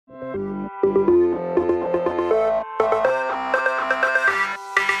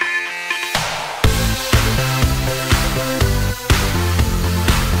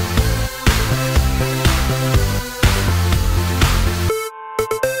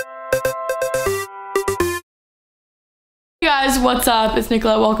Guys, what's up? It's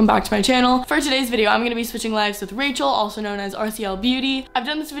Nicolette. Welcome back to my channel. For today's video, I'm going to be switching lives with Rachel, also known as RCLBEAUTY. I've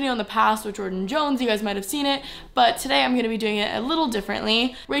done this video in the past with Jordan Jones. You guys might have seen it, but today I'm going to be doing it a little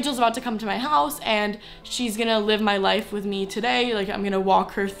differently. Rachel's about to come to my house and she's going to live my life with me today. Like, I'm going to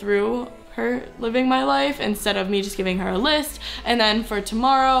walk her through her living my life instead of me just giving her a list. And then for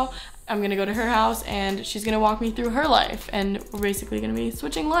tomorrow, I'm gonna go to her house and she's gonna walk me through her life, and we're basically gonna be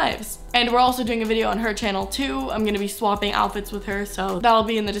switching lives. And we're also doing a video on her channel too. I'm gonna be swapping outfits with her, so that'll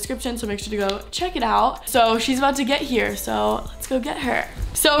be in the description, so make sure to go check it out. So she's about to get here, so let's go get her.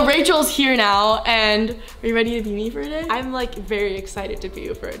 So Rachel's here now, and are you ready to be me for a day? I'm like very excited to be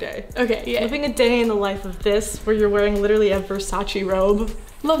you for a day. Okay, yeah. Living a day in the life of this, where you're wearing literally a Versace robe.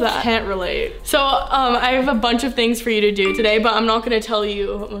 Love that. Can't relate. So I have a bunch of things for you to do today, but I'm not gonna tell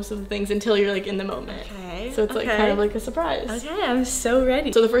you most of the things until you're like in the moment. Okay. So it's like kind of like a surprise. Okay, I'm so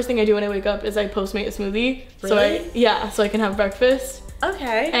ready. So the first thing I do when I wake up is I Postmate a smoothie. Really? So I can have breakfast.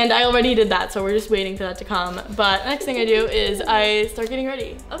 Okay. And I already did that, so we're just waiting for that to come. But next thing I do is I start getting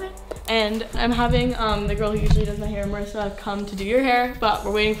ready. Okay. And I'm having the girl who usually does my hair, Marissa, come to do your hair, but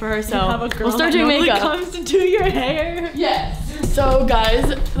we're waiting for her, so we'll start doing makeup. Comes to do your hair? Yes. So guys,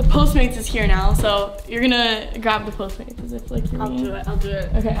 the Postmates is here now, so you're gonna grab the Postmates as if like you're I'll do it.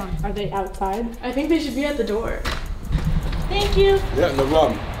 Okay. Are they outside? I think they should be at the door. Thank you. Yeah, no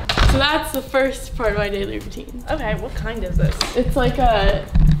problem. So that's the first part of my daily routine. Okay, what kind is this? It's like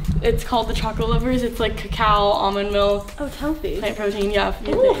it's called the Chocolate Lovers. It's like cacao, almond milk. Oh, it's healthy. Plant protein, yeah, for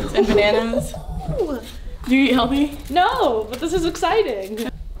your days. And bananas. Ooh. Do you eat healthy? No, but this is exciting.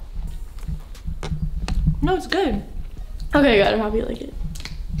 No, it's good. Okay, good. I'm happy you like it.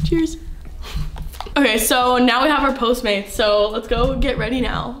 Cheers. Okay, so now we have our Postmates, so let's go get ready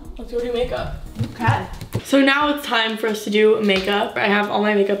now. Let's go do makeup. Okay. So now it's time for us to do makeup. I have all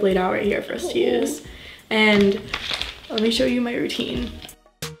my makeup laid out right here for us to use. And let me show you my routine.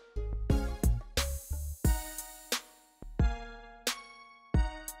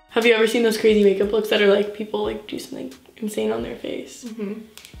 Have you ever seen those crazy makeup looks that are like people like do something insane on their face? Mm-hmm.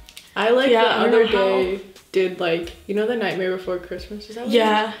 I like the other day did like, you know the Nightmare Before Christmas? Is that what it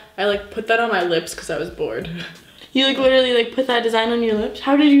is? I like put that on my lips because I was bored. You like literally like put that design on your lips?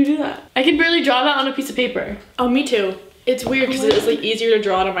 How did you do that? I could barely draw that on a piece of paper. Oh, me too. It's weird because it's like easier to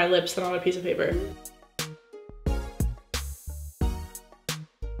draw it on my lips than on a piece of paper.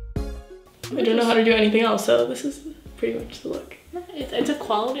 I don't know how to do anything else, so this is pretty much the look. It's a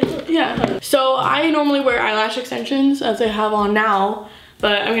quality look. Yeah. So I normally wear eyelash extensions as I have on now,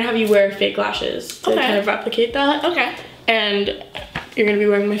 but I'm gonna have you wear fake lashes to kind of replicate that. Okay. And you're gonna be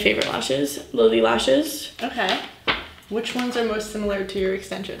wearing my favorite lashes, Lily lashes. Okay. Which ones are most similar to your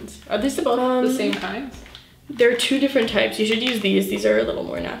extensions? Are these both the same kinds? They're two different types. You should use these. These are a little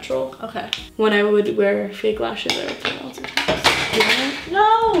more natural. Okay. When I would wear fake lashes, I would put bronzer.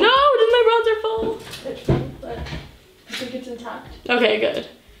 No! No! My bronzer full. It's full, but I think it's intact. Okay, good.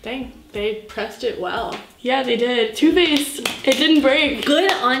 Dang, they pressed it well. Yeah, they did. Too Faced. It didn't break.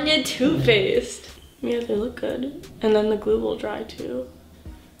 Good on you, Too Faced. Yeah, they look good. And then the glue will dry too.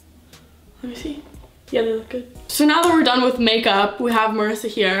 Let me see. Yeah, they look good. So now that we're done with makeup, we have Marissa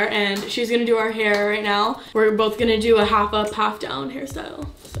here and she's gonna do our hair right now. We're both gonna do a half up, half down hairstyle,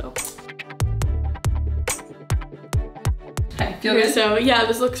 so. Okay, feel good? So yeah,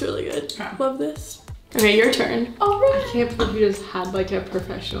 this looks really good. Okay. Love this. Okay, your turn. All right. I can't believe you just had like a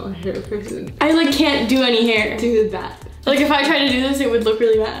professional hair person. I like can't do any hair. Do that. Like if I try to do this, it would look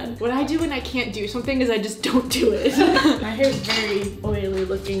really bad. What I do when I can't do something is I just don't do it. My hair's very oily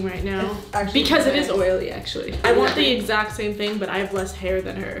looking right now. Because it is oily actually. I want the exact same thing, but I have less hair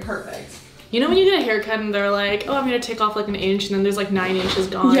than her. Perfect. You know when you get a haircut and they're like, oh, I'm gonna take off like an inch, and then there's like 9 inches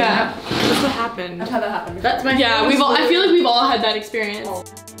gone. Yeah. That's what happened. I've had that happen before. That's my Yeah, I feel like we've all had that experience.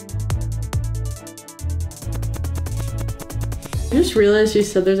 I just realized you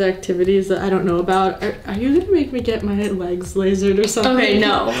said there's activities that I don't know about. Are you gonna make me get my legs lasered or something? Okay,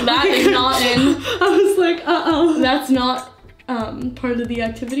 no, that is not in. I was like, uh-oh. That's not part of the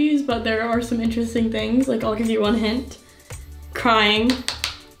activities, but there are some interesting things. Like I'll give you one hint. Crying.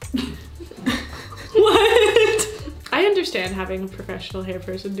 What? I understand having a professional hair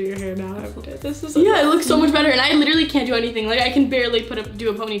person do your hair now. This is yeah, it looks so much better, and I literally can't do anything. Like I can barely do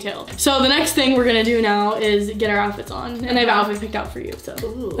a ponytail. So the next thing we're gonna do now is get our outfits on, and I have an outfit picked out for you. So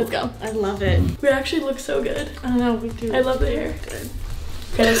let's go. I love it. We actually look so good. I know we do. I love the hair. Good.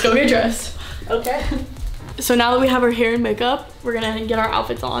 Okay, let's go get dressed. Okay. So now that we have our hair and makeup, we're gonna get our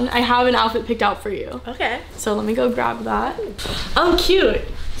outfits on. I have an outfit picked out for you. Okay. So let me go grab that. Oh, cute.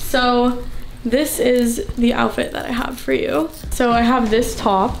 So this is the outfit that I have for you. So I have this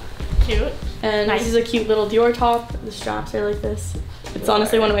top. Cute. And nice. This is a cute little Dior top. The straps are like this. It's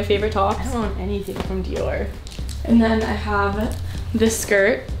honestly one of my favorite tops. I don't want anything from Dior. And then I have this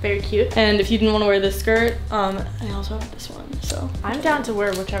skirt. Very cute. And if you didn't want to wear this skirt, I also have this one. So I'm down to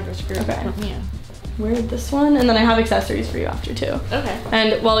wear whichever skirt you okay. put me in. Wear this one, and then I have accessories for you after too. Okay.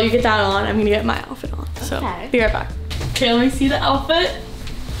 And while you get that on, I'm gonna get my outfit on. So okay. Be right back. Okay, let me see the outfit.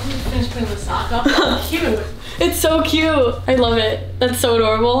 I'm gonna finish putting the sock up. Oh, cute. It's so cute. I love it. That's so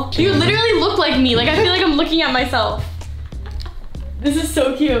adorable. You literally look like me. Like I feel like I'm looking at myself. This is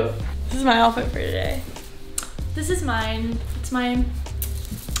so cute. This is my outfit for today. This is mine. It's mine.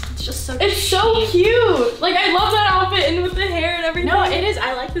 It's just so It's so cute. Like I love that outfit and with the hair and everything. No, it is.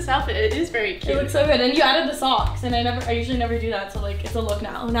 I like this outfit. It is very cute. It looks so good. And you added the socks, and I usually never do that. So like it's a look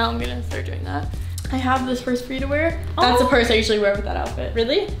now. Now I'm gonna start doing that. I have this purse for you to wear. That's the purse I usually wear with that outfit.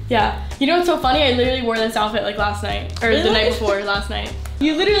 Really? Yeah. You know what's so funny? I literally wore this outfit like last night. Or really? The night before last night.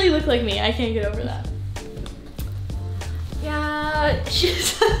 You literally look like me. I can't get over that. Yeah, she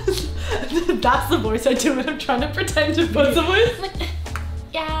says, that's the voice I do when I'm trying to pretend to be. What's the voice? Like,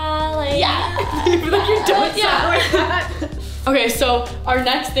 yeah, like, yeah. Like you don't sound like that. Okay, so our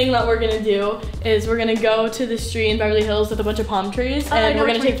next thing that we're gonna do is we're gonna go to the street in Beverly Hills with a bunch of palm trees, and we're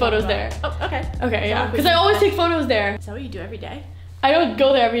gonna take photos there. Oh, okay. Okay, yeah. Because I always take photos there. Is that what you do every day? I don't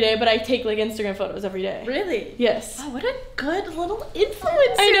go there every day, but I take like Instagram photos every day. Really? Yes. Wow, what a good little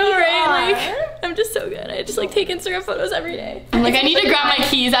influencer. I know, right? Like, I'm just so good. I just like take Instagram photos every day. I'm like, I need to grab my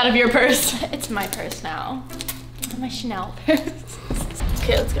keys out of your purse. It's my purse now. My Chanel purse.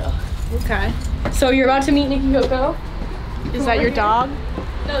 Okay, let's go. Okay. So you're about to meet Nikki Coco. Is that your dog?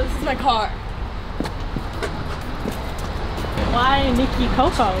 No, this is my car. Why Nikki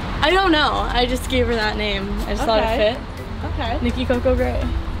Coco? I don't know. I just gave her that name. I just thought it fit. Okay. Nikki Coco Gray.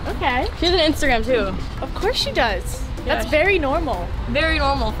 Okay. She has an Instagram too. Of course she does. Yeah. That's very normal. Very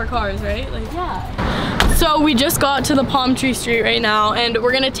normal for cars, right? Like, yeah. So we just got to the palm tree street right now, and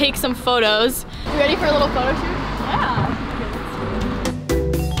we're gonna take some photos. You ready for a little photo shoot? Yeah.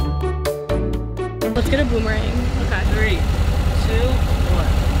 Let's get a boomerang. Okay. 3, 2,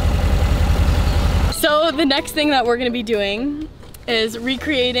 1. So the next thing that we're gonna be doing is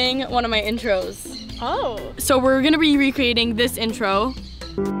recreating one of my intros. Oh. So we're gonna be recreating this intro.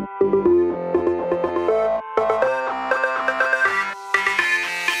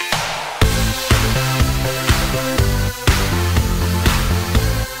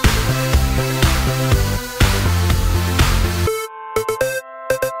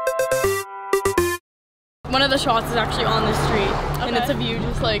 One of the shots is actually on the street, and it's of you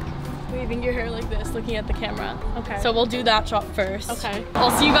just like waving your hair like this, looking at the camera. Okay. So we'll do that shot first. Okay.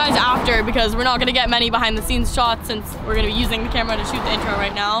 I'll see you guys after because we're not gonna get many behind the scenes shots since we're gonna be using the camera to shoot the intro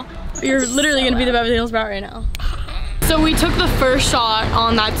right now. You're literally gonna be the Beverly Hills Brat right now. So we took the first shot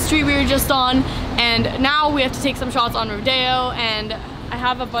on that street we were just on, and now we have to take some shots on Rodeo, and I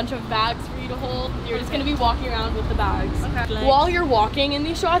have a bunch of bags for you to hold. You're just gonna be walking around with the bags. Okay. While you're walking in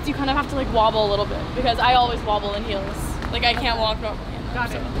these shots, you kind of have to like wobble a little bit because I always wobble in heels. Like I can't walk normally. Got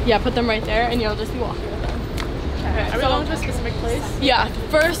it. Yeah, put them right there and you'll just be walking with them. Okay. Are we going to a specific place? Yeah,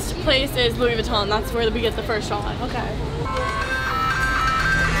 first place is Louis Vuitton. That's where we get the first shot. Okay.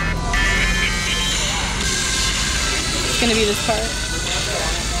 It's gonna be this part.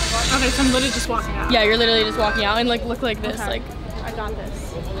 Okay, so I'm literally just walking out. Yeah, you're literally just walking out and like look like this. Okay. Like I got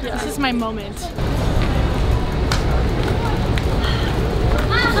this. yeah. This is my moment.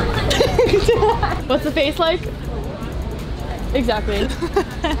 What's the face like? Exactly.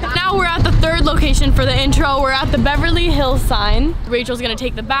 Now we're at the third location for the intro. We're at the Beverly Hills sign. Rachel's gonna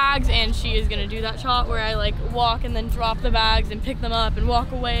take the bags and she is gonna do that shot where I like walk and then drop the bags and pick them up and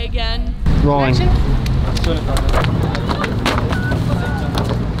walk away again. Rolling.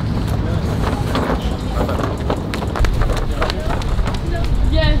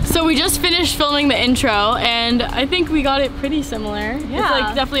 Yeah. So we just finished filming the intro and I think we got it pretty similar. Yeah. It's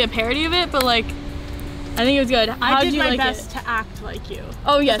like definitely a parody of it, but like I think it was good. I did you my like best it? to act like you.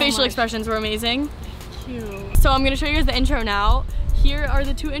 Oh yeah, So facial much. expressions were amazing. Cute. So I'm gonna show you guys the intro now. Here are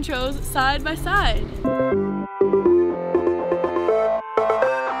the two intros side by side.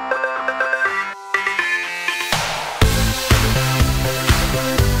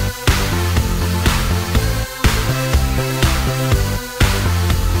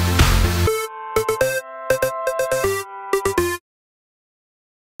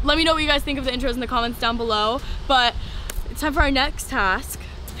 Let me know what you guys think of the intros in the comments down below, but it's time for our next task.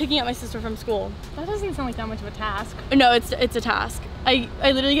 picking up my sister from school. That doesn't sound like that much of a task. No, it's a task. I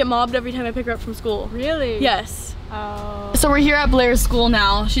literally get mobbed every time I pick her up from school. Really? Yes. Oh. So we're here at Blair's school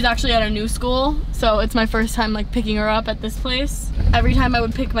now. She's actually at a new school, so it's my first time like picking her up at this place. Every time I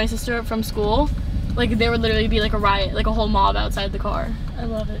would pick my sister up from school, like there would literally be like a riot, like a whole mob outside the car. I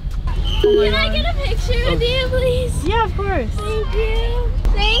love it. Oh Can I get a picture with you, please? Yeah, of course. Thank you.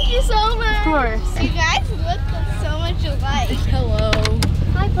 Thank you so much. Of course. You guys look so much alike. Hello.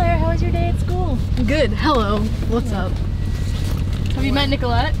 Hi Blair, how was your day at school? Good. Hello. What's up? Have you met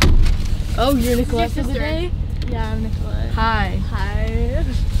Nicolette? Oh, you're Nicolette for the day? Yeah, I'm Nicolette. Hi. Hi.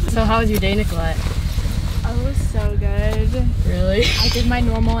 So how was your day, Nicolette? Oh, it was so good. Really? I did my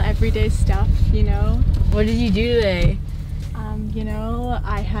normal everyday stuff, you know. What did you do today? You know,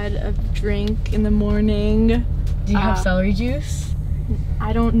 I had a drink in the morning. Do you have celery juice?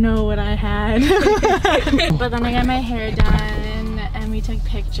 I don't know what I had. But then I got my hair done and we took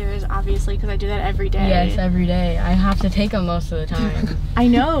pictures, obviously, because I do that every day. Yes, every day. I have to take them most of the time. I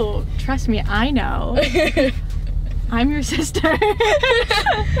know. Trust me, I know. I'm your sister.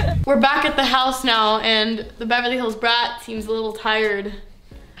 We're back at the house now, and the Beverly Hills Brat seems a little tired.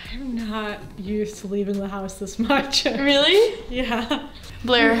 I'm not used to leaving the house this much. Really? Yeah.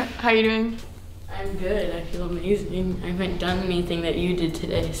 Blair, how are you doing? I'm good. I feel amazing. I haven't done anything that you did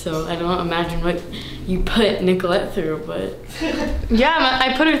today, so I don't imagine what you put Nicolette through, but... Yeah,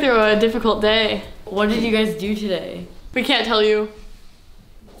 I put her through a difficult day. What did you guys do today? We can't tell you.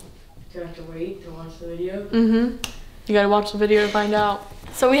 Do you have to wait to watch the video? Mm-hmm. You gotta watch the video to find out.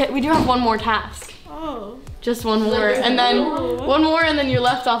 So we do have one more task. Oh. Just one more, and then one more, and then you're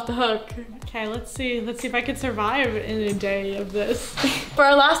left off the hook. Okay, let's see if I can survive in a day of this. For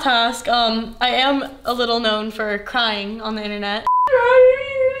our last task, I am a little known for crying on the internet.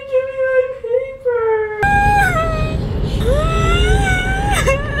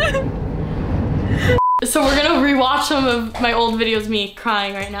 So we're gonna rewatch some of my old videos, me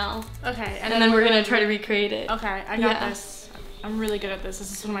crying right now. Okay, And then we're gonna try to recreate it. Okay, I got this. I'm really good at this.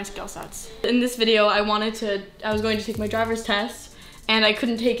 This is one of my skill sets. In this video, I was going to take my driver's test, and I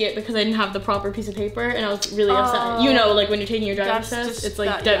couldn't take it because I didn't have the proper piece of paper, and I was really upset. You know, like when you're taking your driver's test, it's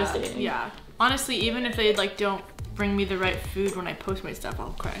like devastating. Yeah. Honestly, even if they like don't bring me the right food when I post my stuff,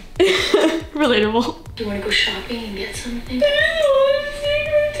 I'll cry. Relatable. You want to go shopping and get something? I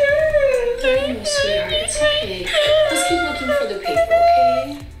No, sweetheart, it's okay. Let's keep looking for the paper,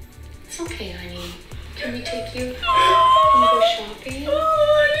 okay? It's okay, honey. Can we take you? Can we go shopping?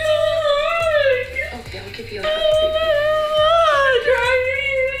 Okay, I'll give you a hug,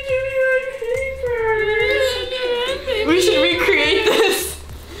 baby. We should recreate this.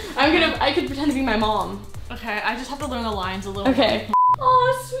 I could pretend to be my mom. Okay, I just have to learn the lines a little. Okay.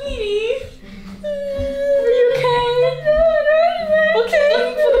 Aw, sweetie. Are you okay? Okay,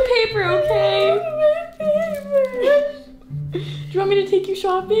 looking for the paper, okay? Do you want me to take you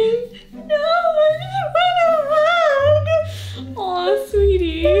shopping? No, I just want a hug. Aw,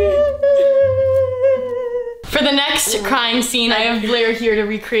 sweetie. For the next crying scene, I have Blair here to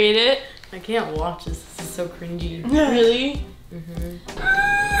recreate it. I can't watch this. This is so cringy. Really?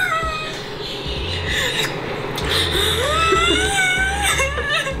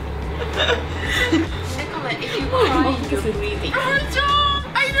 Nicolette, if you cry, you're breathing. I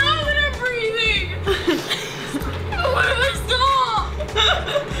know that I'm breathing.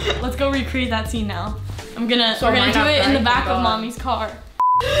 Stop. Let's go recreate that scene now. We're gonna do it in the back of mommy's car.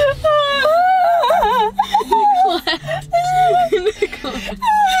 Nicolette.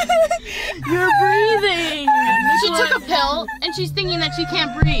 You're breathing. She took a pill and she's thinking that she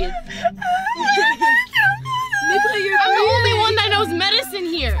can't breathe. Nicolette, you're I'm the only one that knows medicine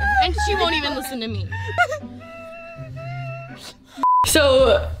here, and she won't even listen to me.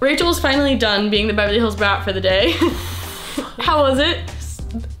 So Rachel's finally done being the Beverly Hills Brat for the day. How was it?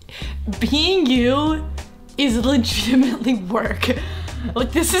 Being you is legitimately work.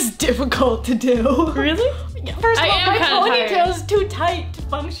 Like, this is difficult to do. Really? First of I all, am my kinda ponytail tired. is too tight to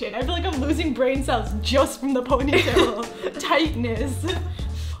function. I feel like I'm losing brain cells just from the ponytail tightness.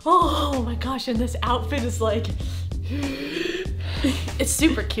 Oh my gosh, and this outfit is like, it's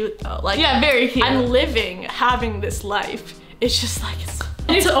super cute though. Like, Yeah, very cute. I'm having this life. It's just like,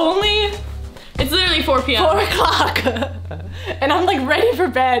 it's only It's literally 4 p.m. 4 o'clock. And I'm like ready for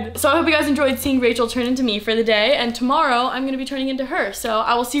bed. So I hope you guys enjoyed seeing Rachel turn into me for the day, and tomorrow I'm gonna be turning into her. So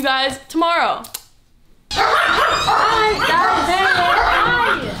I will see you guys tomorrow.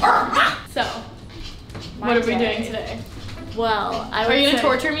 So, what are we doing today? Well, Are you gonna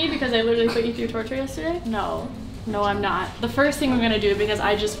torture me because I literally put you through torture yesterday? No, I'm not. The first thing we're gonna do, because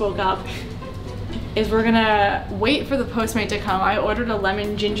I just woke up, is we're gonna wait for the Postmate to come. I ordered a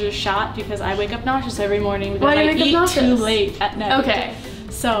lemon ginger shot because I wake up nauseous every morning because I eat too late at night. Okay.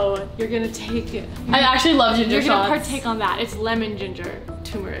 So you're gonna take it. I actually love ginger shots. You're gonna partake on that. It's lemon ginger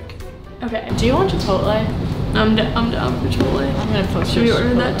turmeric. Okay. Do you want Chipotle? I'm down for Chipotle. I'm gonna post. Should we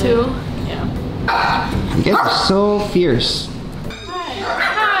order that too? Yeah. You guys are so fierce.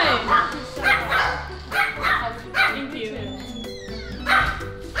 Hi. Thank you.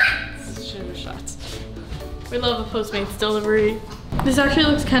 Sugar shots. We love a Postmates delivery. This actually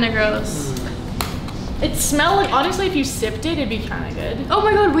looks kind of gross. It smells like, honestly, if you sipped it, it'd be kind of good. Oh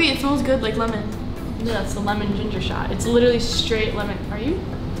my god, wait, it smells good like lemon. Yeah, it's the lemon ginger shot. It's literally straight lemon.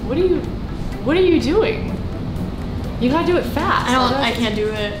 What are you doing? You gotta do it fast. I can't do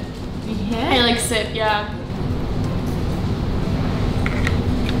it. You can't? I like sip, yeah.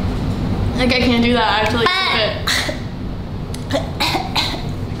 Like I can't do that, I have to like sip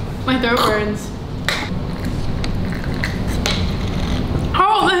it. My throat burns.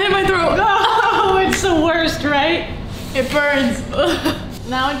 Oh, that hit my throat. Oh, it's the worst, right? It burns.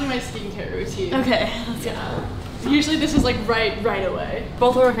 Now I do my skincare routine. Okay, let's go. Usually this is like right away.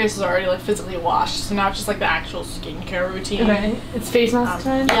 Both of our faces are already like physically washed, so now it's just like the actual skincare routine. Okay, it's face mask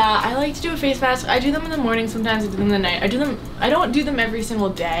time? Yeah, I like to do a face mask. I do them in the morning, sometimes I do them in the night. I don't do them every single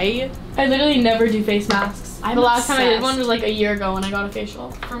day. I literally never do face masks. I'm the last time I did obsessed. one was like a year ago when I got a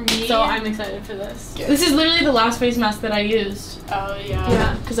facial. For me, So I'm excited for this. Good. This is literally the last face mask that I used. Oh yeah.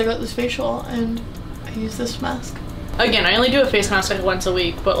 Yeah, because I got this facial and I used this mask. Again, I only do a face mask like once a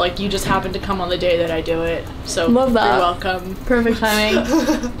week, but like you just happen to come on the day that I do it. So Love that. You're welcome. Perfect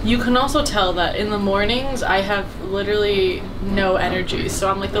timing. You can also tell that in the mornings I have literally no energy, so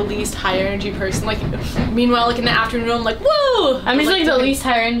I'm like the least high energy person. Like meanwhile, like in the afternoon, I'm like whoa. I'm just like the least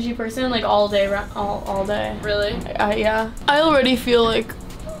high energy person like all day, all day. Really? Yeah. I already feel like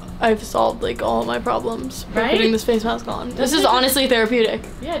I've solved like all my problems by Right? putting this face mask on. This is honestly therapeutic.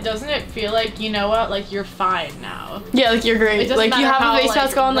 Yeah, doesn't it feel like, you know what, like you're fine now? Yeah, like you're great. It doesn't Like you matter have how, a face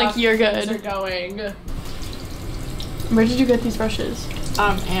mask on, like rough you're things good. are going. Where did you get these brushes?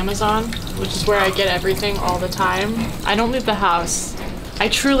 Amazon, which is where I get everything all the time. I don't leave the house. I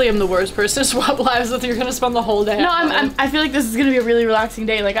truly am the worst person to swap lives with. You're gonna spend the whole day. No, I feel like this is gonna be a really relaxing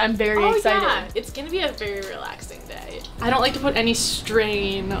day. Like I'm very excited. Yeah, it's gonna be a very relaxing day. I don't like to put any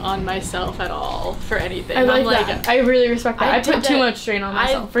strain on myself at all for anything. I like that. I really respect that. I put too much strain on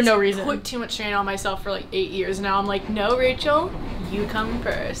myself for no reason. I put too much strain on myself for like 8 years now. I'm like, no, Rachel, you come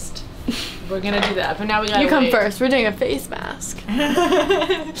first. We're gonna do that, but now we gotta You come wait. first. We're doing a face mask. We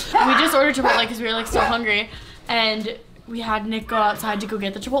just ordered Chipotle because we were like so hungry, and we had Nick go outside to go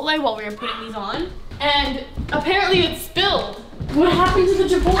get the Chipotle while we were putting these on, and apparently it spilled. What happened to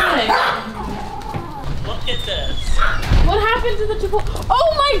the Chipotle? Look at this. What happened to the Chipotle?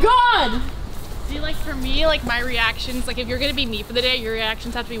 Oh my god! See, like for me, like my reactions, like if you're gonna be me for the day, your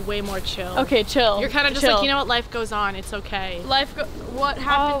reactions have to be way more chill. Okay, chill. You're kind of just like, you know what, life goes on, it's okay. What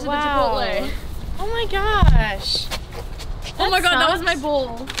happened to the Chipotle? Oh my gosh. Oh my god, that was my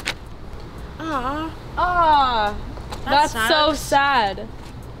bowl. Ah. That's so sad.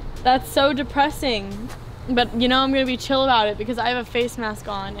 That's so depressing. But you know, I'm gonna be chill about it because I have a face mask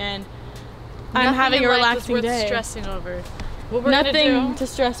on and I'm having a relaxing worth day. Stressing over. What we're Nothing gonna do to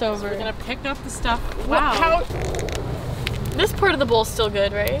stress over. is we're gonna pick up the stuff. Wow. This part of the bowl's still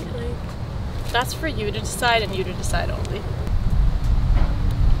good, right? Like, that's for you to decide and you to decide only.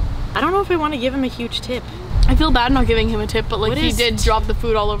 I don't know if we want to give him a huge tip. I feel bad not giving him a tip, but like What he is did drop the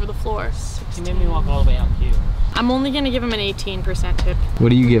food all over the floor. You made me walk all the way out here. I'm only gonna give him an 18% tip. What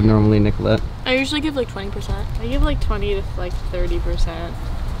do you give normally, Nicolette? I usually give like 20%. I give like 20 to like 30%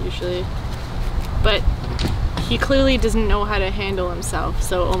 usually. But he clearly doesn't know how to handle himself,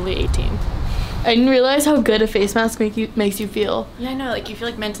 so only 18. I didn't realize how good a face mask makes you feel. Yeah, I know, like you feel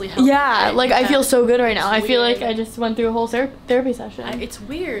like mentally healthy. Yeah, right? like I feel so good right now. It's I feel weird. like I just went through a whole therapy session. It's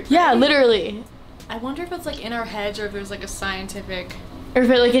weird. Yeah, right? literally. I wonder if it's like in our heads or if there's like a scientific. Or if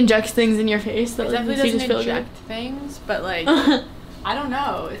it like injects things in your face that It like, definitely makes you doesn't just feel inject things, but like good. I don't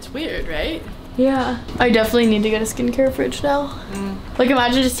know. It's weird, right? Yeah. I definitely need to get a skincare fridge now. Like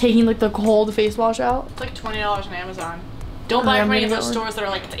imagine just taking like the cold face wash out. It's like $20 on Amazon. Don't buy I'm from any of gonna those get one. stores that are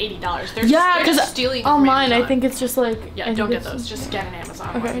like it's $80. They're Yeah, they're because just stealing from online I Amazon. think it's just like Yeah, don't get those. Just get an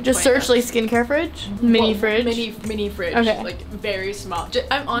Amazon. Okay, one. just search like skincare fridge, mini fridge. Mini fridge. Okay. Like very small.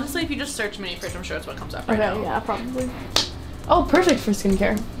 I'm honestly, if you just search mini fridge, I'm sure it's what comes up right Okay, now. yeah, probably. Oh, perfect for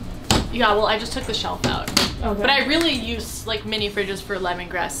skincare. Yeah, well, I just took the shelf out. Okay. But I really use like mini fridges for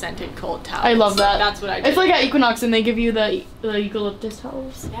lemongrass scented cold towels. I love that. That's what I do. It's like at Equinox and they give you the eucalyptus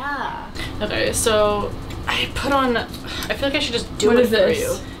towels. Yeah. Okay, so I put on. I feel like I should just do What it is for this?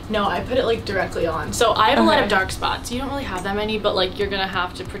 you. No, I put it like directly on. So I have a lot of dark spots. You don't really have that many, but like you're gonna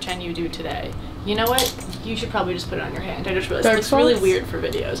have to pretend you do today. You know what? You should probably just put it on your hand. I just realized it's really weird for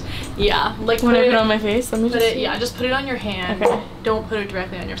videos. Yeah, like when I put it on my face, let me put it. Yeah, just put it on your hand. Okay. Don't put it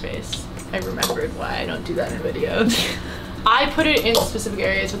directly on your face. I remembered why I don't do that in videos. I put it in specific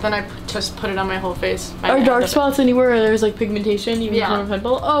areas, but then I just put it on my whole face. Are dark spots anywhere where there's like pigmentation, even Yeah. from a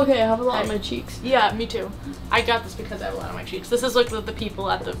pimple? Oh, okay, I have a lot on my cheeks. Yeah, me too. I got this because I have a lot on my cheeks. This is like what the people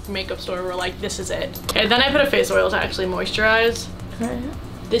at the makeup store were like, this is it. And then I put a face oil to actually moisturize. Okay.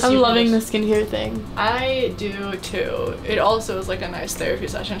 This I'm loving the skincare thing. I do too. It also is like a nice therapy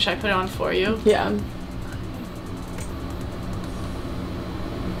session. Should I put it on for you? Yeah.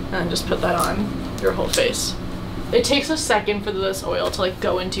 And just put that on your whole face. It takes a second for this oil to like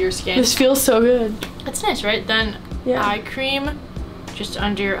go into your skin. This feels so good. It's nice, right? Then eye cream just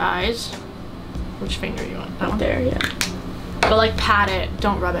under your eyes. Which finger you want? That one? There, yeah. But like pat it,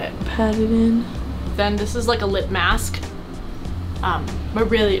 don't rub it. Pat it in. Then this is like a lip mask. But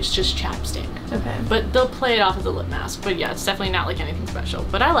really it's just chapstick. Okay. But they'll play it off as a lip mask. But yeah, it's definitely not like anything special.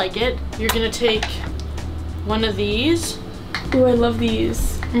 But I like it. You're gonna take one of these. Ooh, I love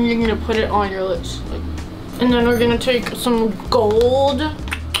these. And you're gonna put it on your lips. Like, and then we're gonna take some gold.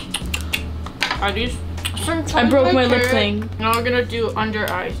 Are these? I broke my lip thing. Now we're gonna do under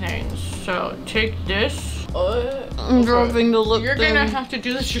eye things. So take this. I'm dropping the lip You're thing. gonna have to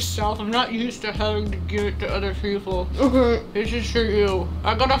do this yourself. I'm not used to having to give it to other people. Okay. This is for you.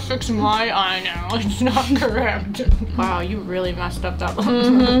 I gotta fix my eye now. It's not correct. Wow, you really messed up that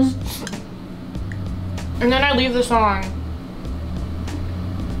one. And then I leave this on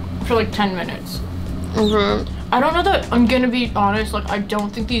for like 10 minutes. Okay. I don't know that I'm gonna be honest, like I don't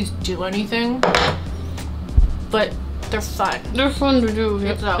think these do anything, but they're fun. They're fun to do.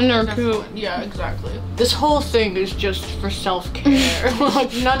 Exactly. And they're cute. Fun. Yeah, exactly. This whole thing is just for self-care.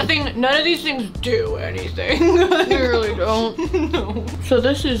 Like none of these things do anything. They really don't. No. So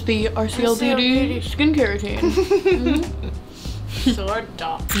this is the RCL Beauty skincare routine. So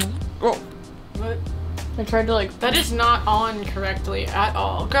dumb. Oh. What? I tried to like. That is not on correctly at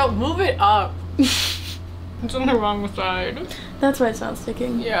all. Girl, move it up. It's on the wrong side. That's why it's not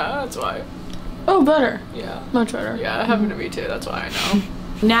sticking. Yeah, that's why. Oh, better. Yeah. Much better. Yeah, it happened to me too, that's why I know.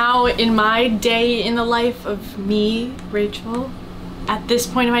 Now, in my day in the life of me, Rachel, at this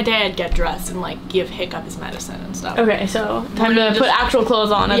point in my day, I'd get dressed and like give Hiccup his medicine and stuff. Okay, so time to put actual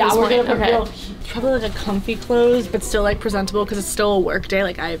clothes on at this point. Gonna put real, probably like a comfy clothes, but still like presentable because it's still a work day.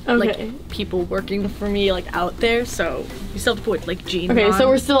 Like I have like people working for me like out there, so you still have to put like jeans on. so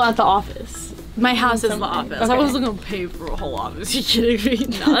we're still at the office. My house is the office. Okay. I wasn't gonna pay for a whole office. You kidding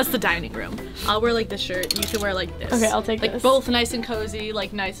me? No, that's the dining room. I'll wear like this shirt. You can wear like this. Okay, I'll take like this. both nice and cozy,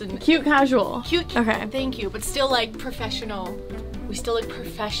 like nice and Cute casual. cute. Okay. Thank you, but still like professional. We still look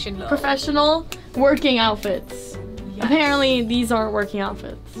professional. Professional working outfits. Yes. Apparently these aren't working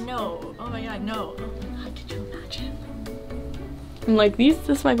outfits. No. Oh my god, no. How could you imagine? I'm like,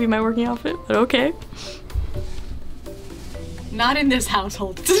 this might be my working outfit, but okay. Not in this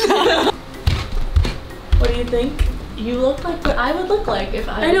household. What do you think? You look like what I would look like if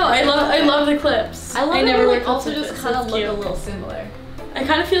I. I know, I love the clips. I love I that never we wear like clips also with just this, kind of it's look cute. a little similar. I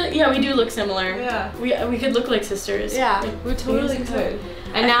kind of feel like, yeah, we do look similar. Yeah. We could look like sisters. Yeah, Like, we totally could.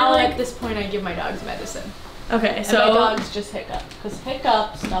 I And now feel like- at this point, I give my dogs medicine. Okay, So my so dog's just Hiccup. Because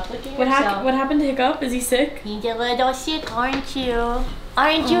Hiccup, stop licking what yourself. happened to Hiccup? Is he sick? He's a little sick, aren't you?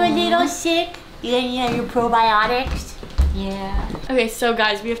 Aren't you a little sick? You have your probiotics? Yeah. Okay, so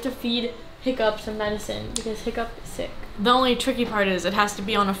guys, we have to feed Hiccup some medicine because Hiccup is sick. The only tricky part is it has to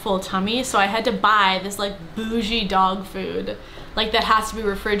be on a full tummy, so I had to buy this like bougie dog food, like that has to be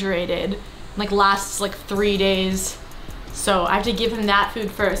refrigerated, like lasts like 3 days. So I have to give him that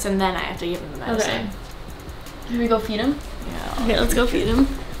food first, and then I have to give him the medicine. Okay. Can we go feed him? Yeah. Okay, let's go feed him.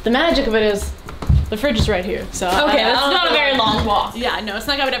 The magic of it is the fridge is right here. So Okay, that's not a very long walk. Yeah, no, it's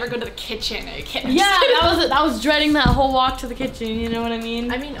not like I would ever go to the kitchen. Yeah, that was dreading that whole walk to the kitchen, you know what I mean?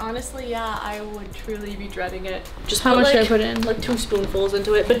 I mean, honestly, yeah, I would truly be dreading it. Just How put, much like, should I put in? Like 2 spoonfuls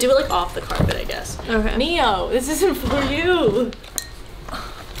into it, but do it like off the carpet, I guess. Okay. Neo, this isn't for you.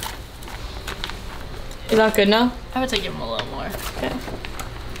 Is that good now? I would say give him a little more. Okay.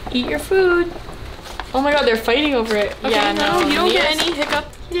 Eat your food. Oh my god, they're fighting over it. Okay, Yeah, no, you don't get Neo's- any. Hiccup.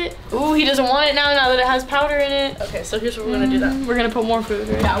 Eat it. Ooh, he doesn't want it now that it has powder in it. Okay, so here's what we're gonna do that. We're gonna put more food,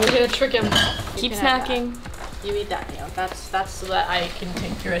 right? Yeah, we're gonna trick him. Keep You can have snacking. that. You eat that, Neo. That's so that I can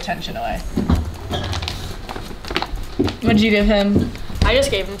take your attention away. What'd you give him? I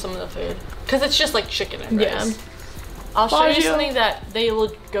just gave him some of the food. Cause it's just like chicken and rice. Yeah. I'll show you something that they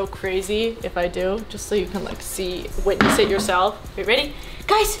will go crazy if I do, just so you can like see, witness it yourself. Are you ready?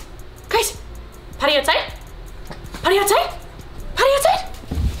 Guys, potty outside? Potty outside? Potty outside?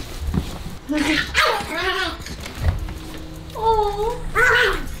 Oh.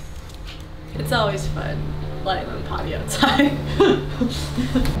 It's always fun letting them potty outside.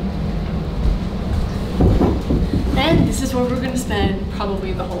 And this is where we're gonna spend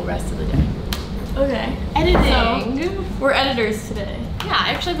probably the whole rest of the day. Okay. Editing. So, we're editors today. Yeah, I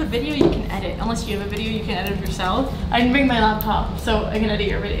actually have a video you can edit. Unless you have a video you can edit yourself. I can bring my laptop so I can edit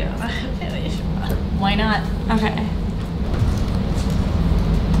your video. Why not? Okay.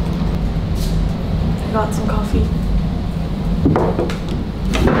 I got some coffee.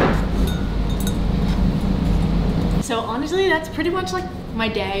 So honestly, that's pretty much like my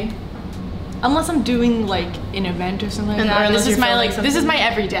day. Unless I'm doing like an event or something like that. This is my this is my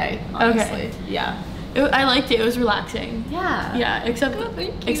everyday. Honestly. Okay. Yeah. I liked it. It was relaxing. Yeah. Yeah. Except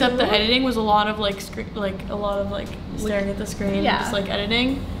the editing was a lot of like staring at the screen. Yeah. And just like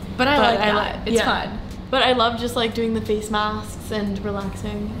editing. But I like that. It's fun. But I love just like doing the face masks and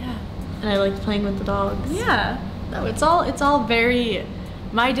relaxing. Yeah. And I liked playing with the dogs. Yeah. No, it's all very.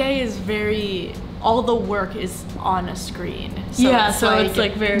 My day is very. All the work is on a screen. So yeah, it's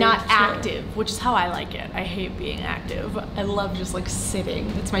like very not chill. Active, which is how I like it. I hate being active. I love just like sitting.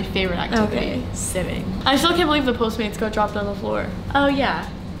 It's my favorite activity. Okay. Sitting. I still can't believe the Postmates got dropped on the floor. Oh yeah.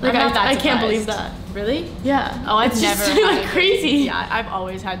 Like I can't believe that. Really? Yeah. Oh, I've it's never just, had like crazy. Yeah, I've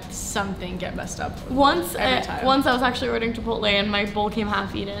always had something get messed up. Once every time. Once I was actually ordering Chipotle and my bowl came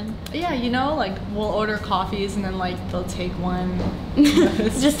half eaten. Yeah, you know, like we'll order coffees and then like they'll take one.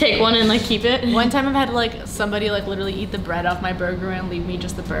 Just take one and like keep it. One time I've had like somebody like literally eat the bread off my burger and leave me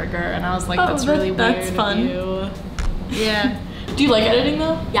just the burger, and I was like, that's really weird. That's fun. Of you. Yeah. Do you like editing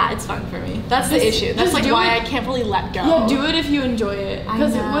though? Yeah, it's fun for me. That's the issue. That's like why I can't really let go. Yeah, do it if you enjoy it.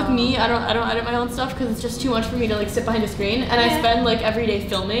 Because with me, I don't edit my own stuff because it's just too much for me to like sit behind a screen, and I spend like every day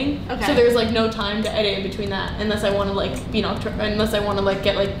filming. Okay. So there's like no time to edit in between that unless I want to like be nocturnal, unless I want to like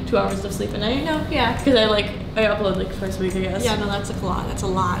get like 2 hours of sleep a night. No, yeah. Because I upload like twice a week, I guess. Yeah, no, that's a lot. That's a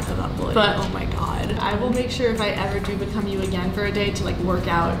lot of uploading. But oh my god, I will make sure if I ever do become you again for a day to like work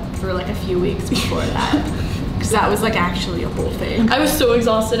out for like a few weeks before that. Because that was like actually a whole thing. I was so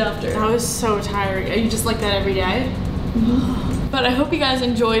exhausted after. That was so tiring. Are you just like that every day? Mm-hmm. But I hope you guys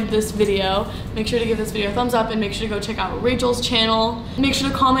enjoyed this video. Make sure to give this video a thumbs up and make sure to go check out Rachel's channel. Make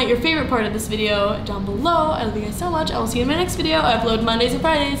sure to comment your favorite part of this video down below. I love you guys so much. I will see you in my next video. I upload Mondays and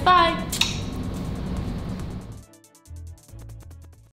Fridays. Bye!